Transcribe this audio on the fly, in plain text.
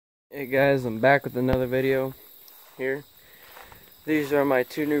Hey guys, I'm back with another video here. These are my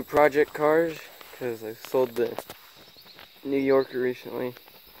two new project cars because I sold the New Yorker recently.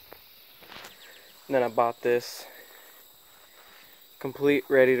 And then I bought this complete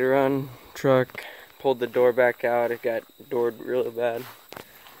ready to run truck. Pulled the door back out, it got doored really bad.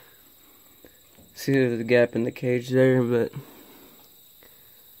 See there's a gap in the cage there, but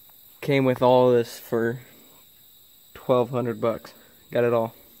came with all of this for $1,200. Got it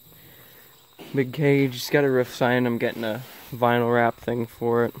all. Big cage, it's got a roof sign. I'm getting a vinyl wrap thing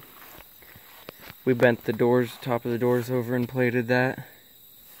for it. We bent the doors, top of the doors over and plated that.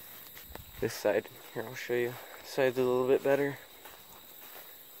 This side, here I'll show you. This side's a little bit better.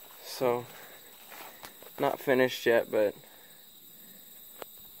 So, not finished yet, but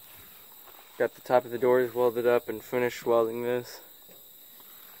got the top of the doors welded up and finished welding this.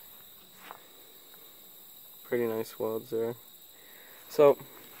 Pretty nice welds there. So,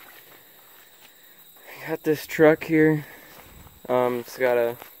 got this truck here. It's got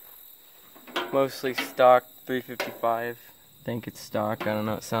a mostly stock 355. I think it's stock. I don't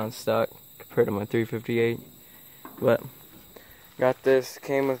know. It sounds stock compared to my 358. But got this.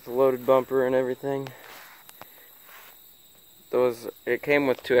 Came with a loaded bumper and everything. It came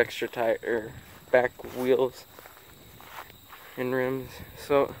with two extra back wheels and rims.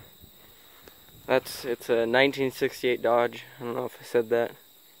 So it's a 1968 Dodge. I don't know if I said that,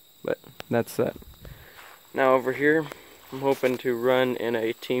 but that's that. Now over here, I'm hoping to run in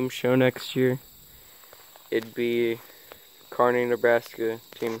a team show next year. It'd be Kearney, Nebraska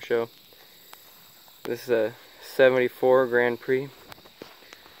team show. This is a 74 Grand Prix.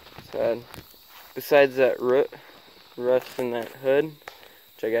 Besides that rust in that hood,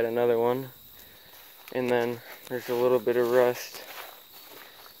 which I got another one, and then there's a little bit of rust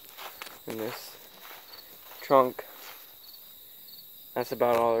in this trunk. That's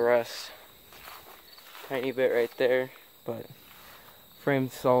about all the rust. Tiny bit right there, but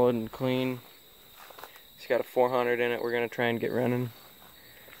frame's solid and clean. It's got a 400 in it. We're gonna try and get running.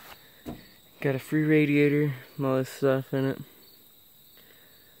 Got a free radiator and all this stuff in it.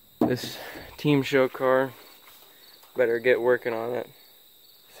 This team show car, better get working on it.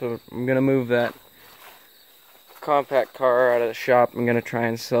 So I'm gonna move that compact car out of the shop. I'm gonna try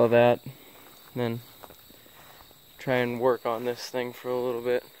and sell that, and then try and work on this thing for a little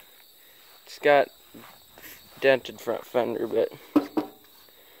bit. It's got dented front fender, but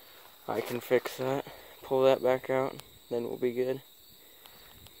I can fix that. Pull that back out, then we'll be good.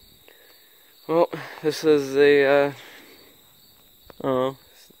 Well, this is a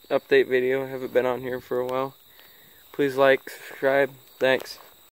update video. I haven't been on here for a while. Please like, subscribe. Thanks.